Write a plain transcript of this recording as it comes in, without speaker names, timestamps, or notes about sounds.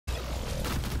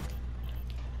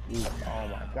Oh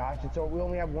my gosh, we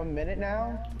only have 1 minute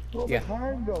now? What Yeah.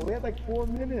 time ago? We had like 4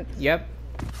 minutes. Yep.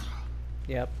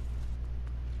 Yep.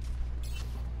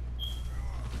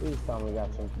 Please tell me we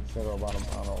got some considerable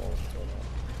amount of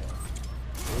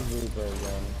He's Reaper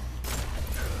again.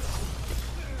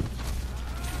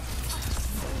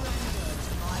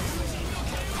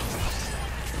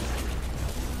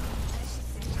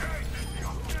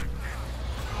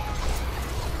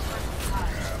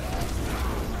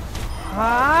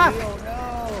 Ah!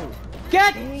 No!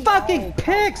 Get fucking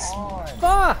picks!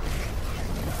 Fuck!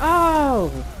 Oh,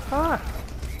 fuck!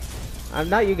 I'm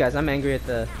not you guys. I'm angry at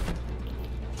the.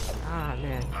 Ah,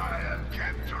 man.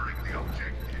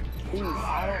 Dude,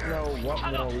 I don't know what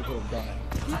more we could have done.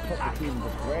 We put the team to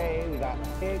gray. We got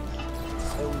picks.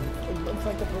 It looks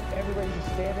like everybody's just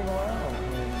standing around.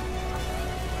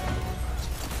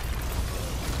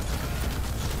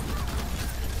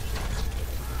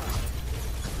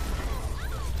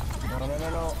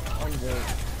 No.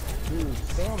 Dude,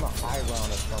 stay on the high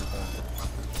ground or something.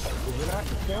 Because you're not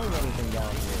killing anything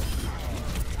down here.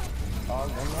 Oh,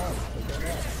 no.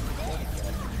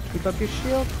 Keep up your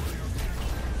shield.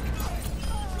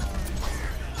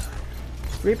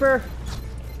 Reaper.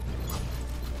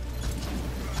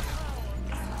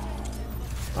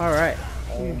 All right.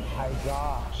 Oh my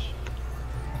gosh.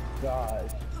 God.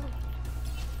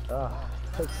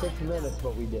 Took 6 minutes,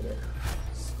 but we did it.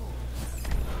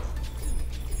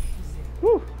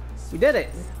 Whew. We did it.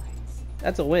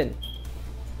 That's a win.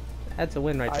 That's a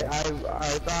win right there. I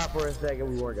thought for a second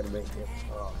we weren't gonna make it.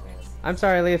 Oh man. I'm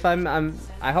sorry, Lee, if I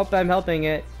hope I'm helping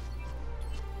it.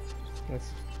 Let's...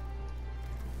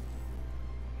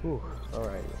 Whew.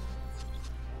 Alright.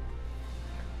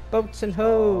 Boats and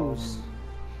hoes.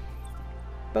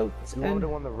 Boats you and... want to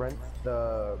want to rent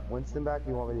the Winston back?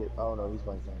 You want me to? Oh no, he's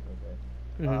playing tank.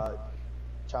 Okay.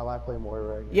 Shall I play more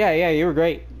right? Yeah, you were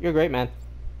great. You're great, man.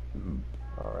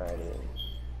 Alrighty.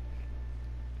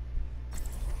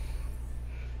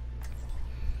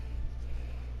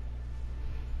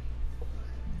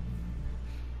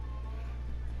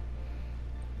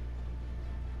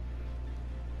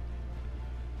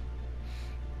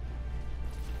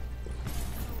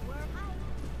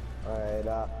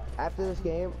 Alright, after this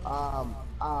game, I'm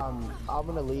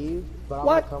gonna leave, but I'm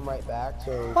gonna come right back,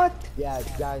 so... What? Yeah,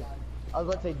 guys, I was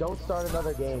about to say, don't start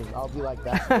another game. I'll be like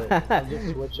that. I'm just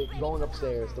switching, going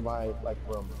upstairs to my, like,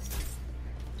 room.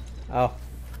 Oh.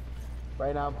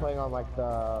 Right now I'm playing on, like,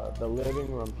 the living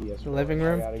room PS4. The living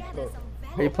room?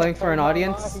 Are you playing for an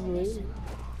audience?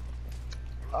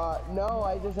 No,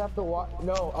 I just have to watch.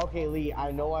 No, okay, Lee,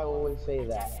 I know I always say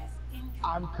that.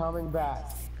 I'm coming back.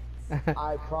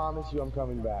 I promise you I'm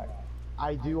coming back.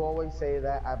 I do always say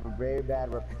that. I have a very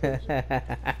bad reputation.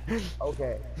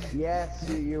 Okay. Yes,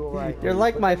 you were right. You're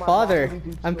like my father.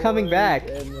 I'm coming back.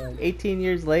 18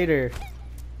 years later.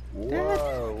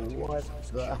 Whoa, what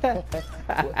the?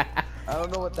 I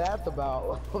don't know what that's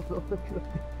about.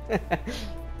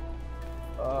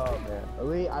 Oh man,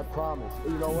 Lee, I promise.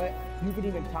 You know what? You can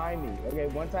even time me. Okay,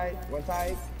 once I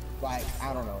like,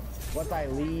 I don't know. Once I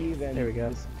leave and there we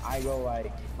go. I go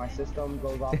like, my system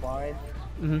goes offline.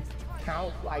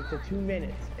 Count like to 2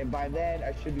 minutes, and by then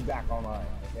I should be back online.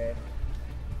 Okay.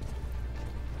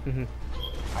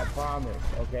 I promise.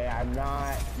 Okay, I'm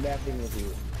not messing with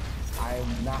you.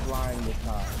 I'm not lying this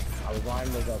time. I was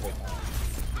lying those other times.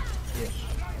 Yes.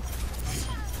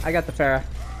 I got the Pharah.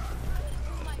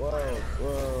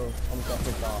 Whoa. I'm gonna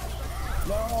pick off.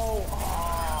 No!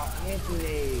 Aw,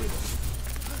 Anthony!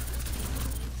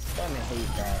 I'm gonna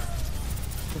hate that.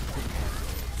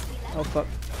 Oh fuck.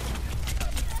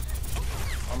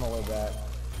 On my way back.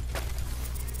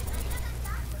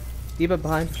 D.Va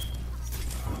behind.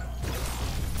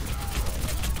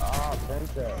 Ah,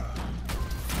 Princess.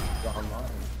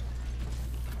 Online.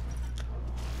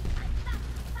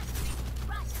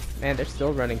 Man, they're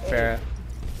still running Pharah.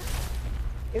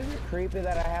 Isn't it creepy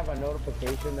that I have a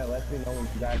notification that lets me know when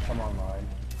you guys come online?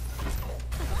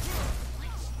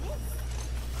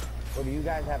 Or do you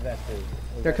guys have that too?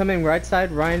 They're coming right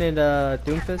side, Ryan and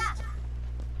Doomfist.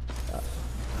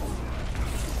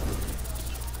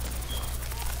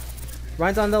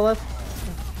 Ryan's on the left.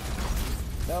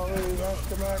 No,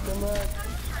 come back.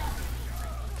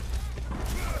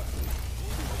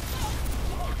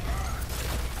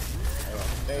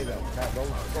 There you go.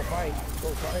 Go fight.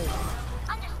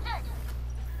 Understood.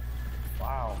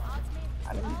 Wow.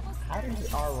 How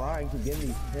did our Ryan keep getting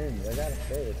these pins? I gotta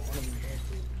say, it's one of these.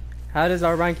 How does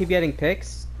our Ryan keep getting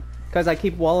picks? Because I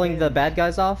keep walling the bad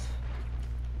guys off.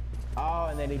 Oh,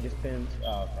 and then he just pins.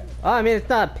 Oh, okay. Oh, I mean, it's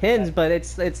not pins, but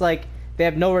it's like they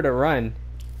have nowhere to run.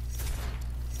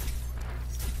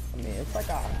 I mean, it's like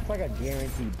a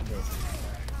guaranteed hit.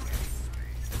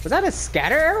 Was that a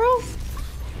scatter arrow?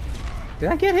 Did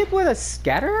I get hit with a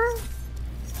scatter arrow?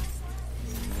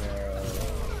 No.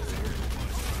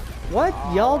 What?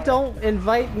 Y'all don't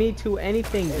invite me to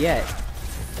anything yet.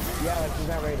 Yeah, like she's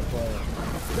not ready to play.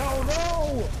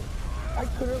 No! I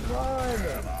couldn't run!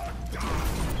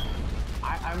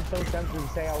 I'm so tempted to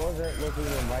say I wasn't looking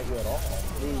to invite you at all.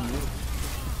 What do you mean?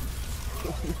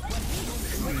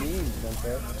 What do you mean,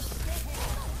 Spencer?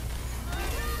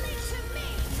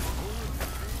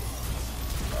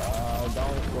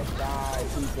 Don't die,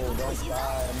 people. Don't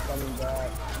die. I'm coming back.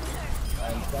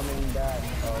 I'm coming back.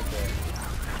 Okay.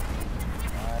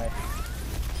 Alright.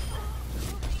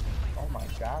 Oh my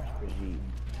gosh, Brigitte.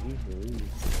 Jeez.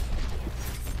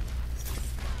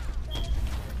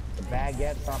 The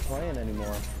baguette's not playing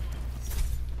anymore.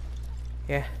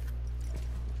 Yeah.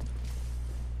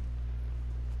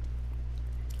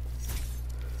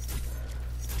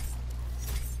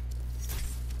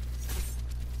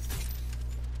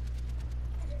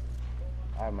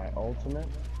 I have my ultimate.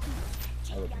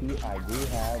 I repeat, I do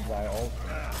have my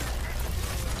ultimate.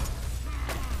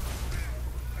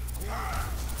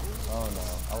 Oh no,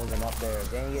 I wasn't up there.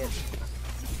 Dang it.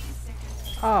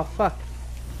 Oh, fuck.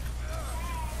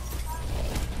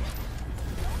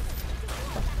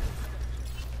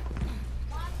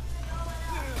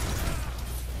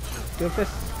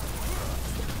 Doofus.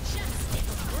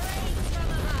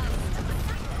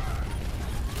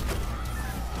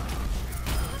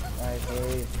 Nice,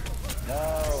 please.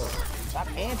 No! Stop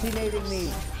anti-nating me!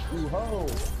 You ho!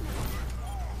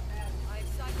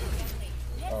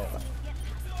 Oh.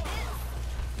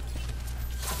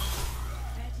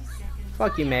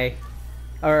 Fuck you, May.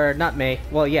 Or not May.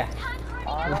 Well, yeah.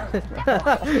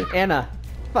 Anna.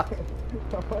 Fuck.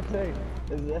 What's that?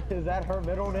 Is that her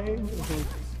middle name?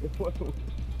 What are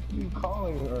you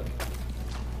calling her?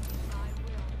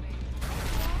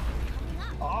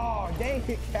 Oh, dang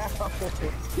it, Cal!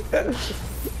 Dang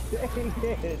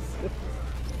it!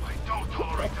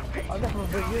 I'll never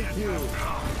forget you!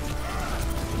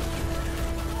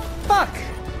 Fuck!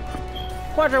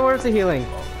 Quadra, where's the healing?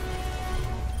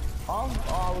 Oh,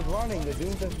 I was running. The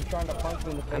Doomfist was trying to punch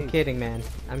me in the face. I'm kidding, man.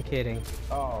 I'm kidding.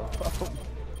 Oh.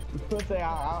 Let's say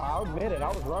I'll admit it. I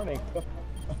was running.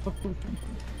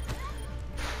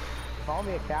 Call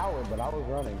me a coward, but I was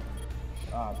running.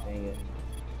 Oh, dang it.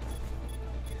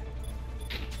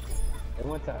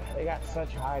 They got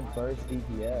such high burst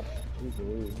DPS.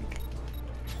 Jeez.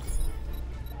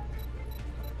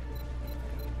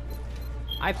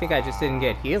 I think I just didn't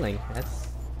get healing. That's...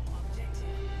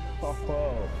 Oh,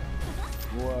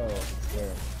 whoa.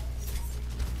 There.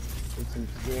 There's some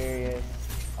serious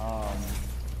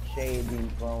shade being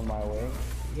thrown my way.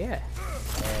 Yeah.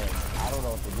 And I don't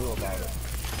know what to do about it.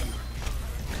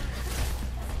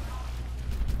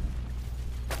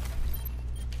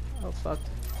 Oh, fuck.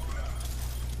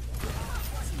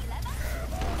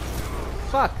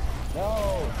 Fuck.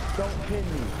 No, don't pin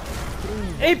me.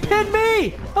 Please. He pinned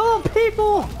me! Oh,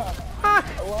 people!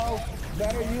 Well,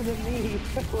 better you than me.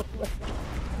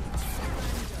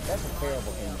 That's a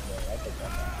terrible thing to say. I think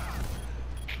that's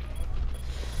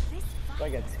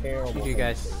like a terrible GG, thing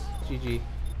guys. to say. GG.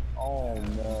 Oh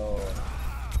no.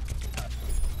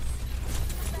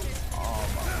 Oh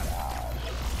my god.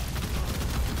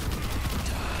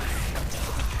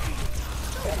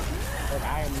 But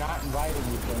I am not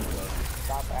inviting you, Princess.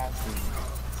 Stop asking me.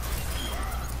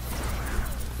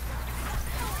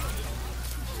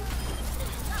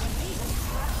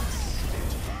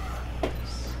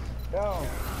 No.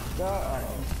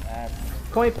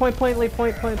 Point, lead,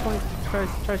 point.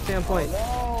 Try stay on point. No.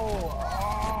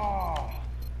 Oh.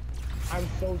 I'm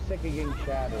so sick of getting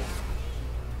shattered.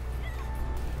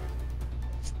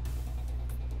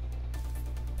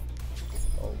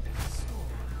 Oh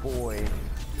boy.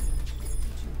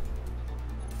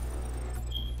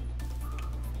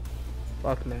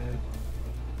 Fuck, man.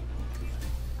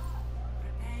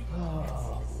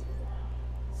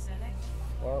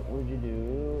 What would you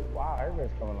do? Wow,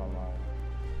 everybody's coming online.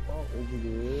 What would you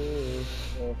do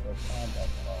if a combat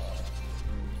bar?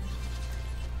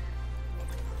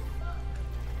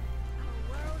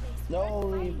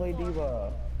 No, you play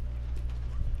Diva.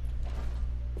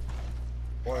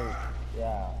 Or,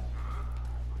 yeah.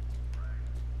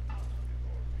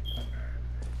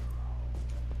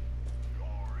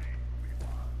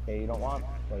 Okay, you don't want to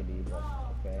play Diva.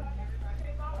 Okay.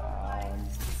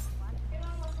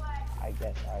 I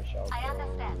guess I shall go.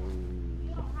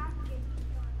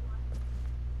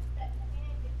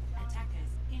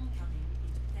 Attackers incoming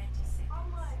in 30 seconds.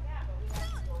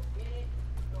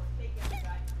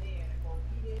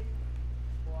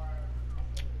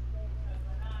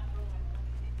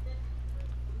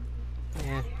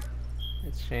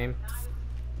 It's a shame.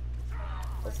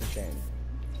 That's a shame.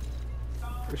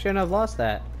 We shouldn't have lost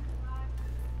that.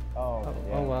 Oh,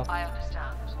 yeah. Oh well. I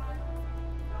understand.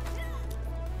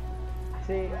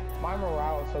 See, my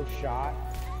morale is so shot.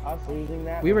 Us losing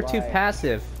that. We were was too like,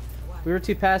 passive. We were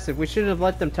too passive. We shouldn't have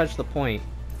let them touch the point.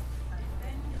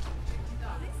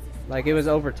 Like it was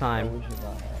Oh, overtime. we should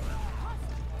not have.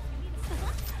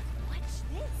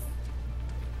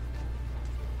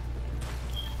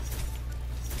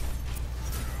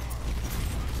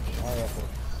 I have to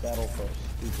settle for a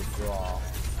stupid draw.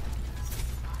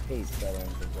 Hate settling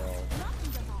for draws.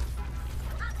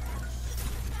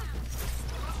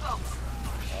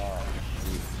 Oh,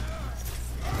 jeez.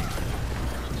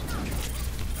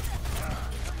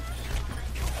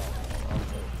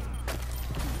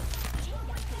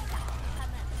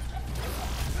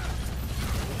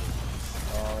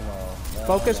 Oh no. No,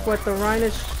 Focus no. what the Rhine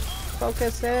is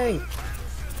focusing.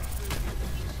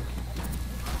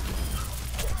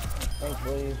 Thanks,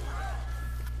 please.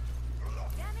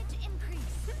 Damage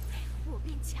increase. 我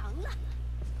变强了。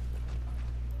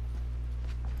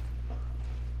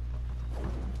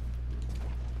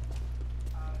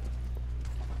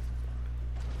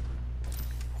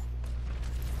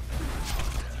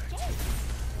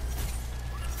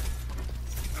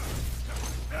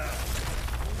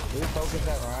Did we focus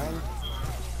that Ryan?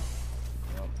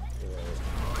 Oh, too late.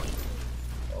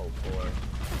 Oh boy.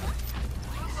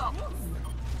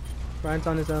 Ryan's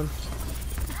on his own.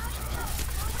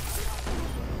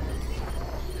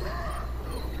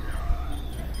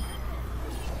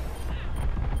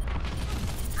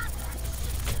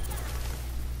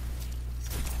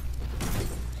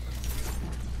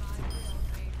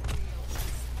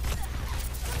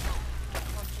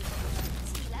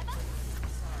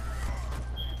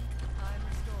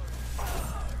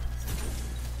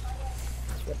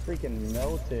 Get freaking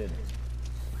melted.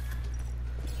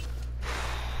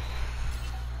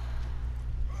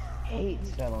 Hate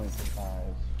settling for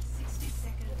ties. 60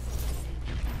 seconds.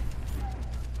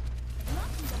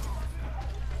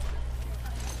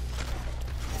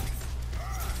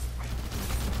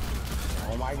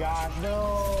 Oh my gosh,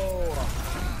 no!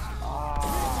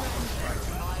 Ah.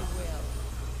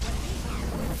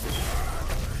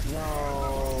 No.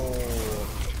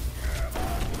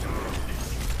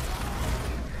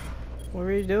 What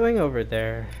were you doing over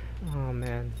there? Oh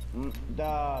man. The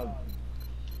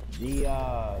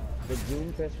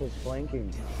Doomfist was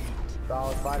flanking. So I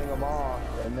was fighting them off,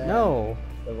 and then No.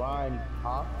 the Ryan,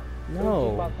 huh?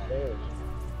 No. Just upstairs.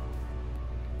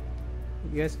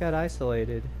 You guys got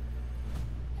isolated.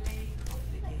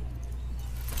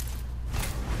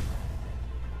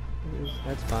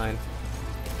 That's fine.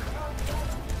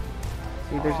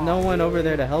 See, there's no one over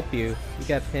there to help you. You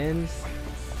got pins.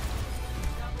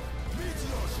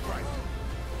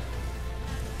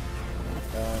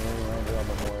 Maybe landed on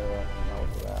the Moira, and that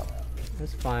was a wrap.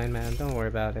 That's fine, man. Don't worry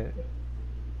about it.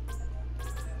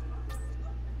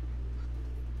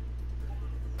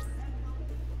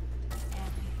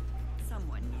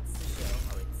 Someone needs to show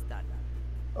how it's done.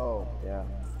 Oh, yeah.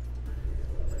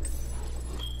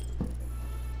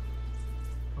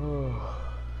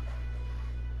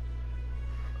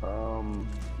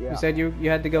 Yeah. You said you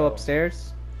had to go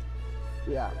upstairs?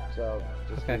 Yeah, so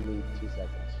just Okay. give me 2 seconds.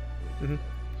 Mm-hmm.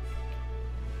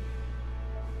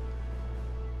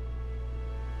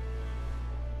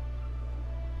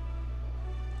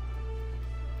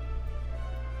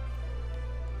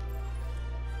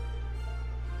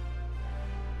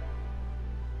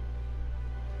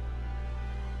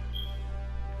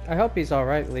 I hope he's all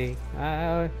right, Lee.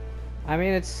 I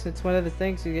mean, it's one of the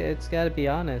things. It's got to be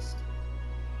honest.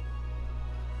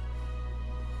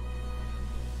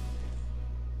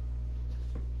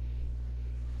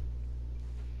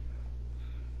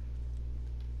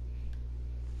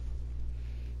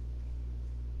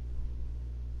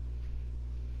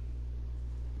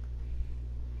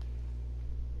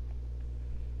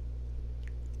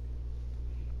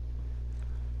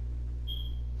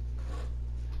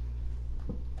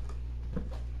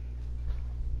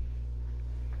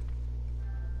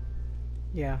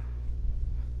 Yeah.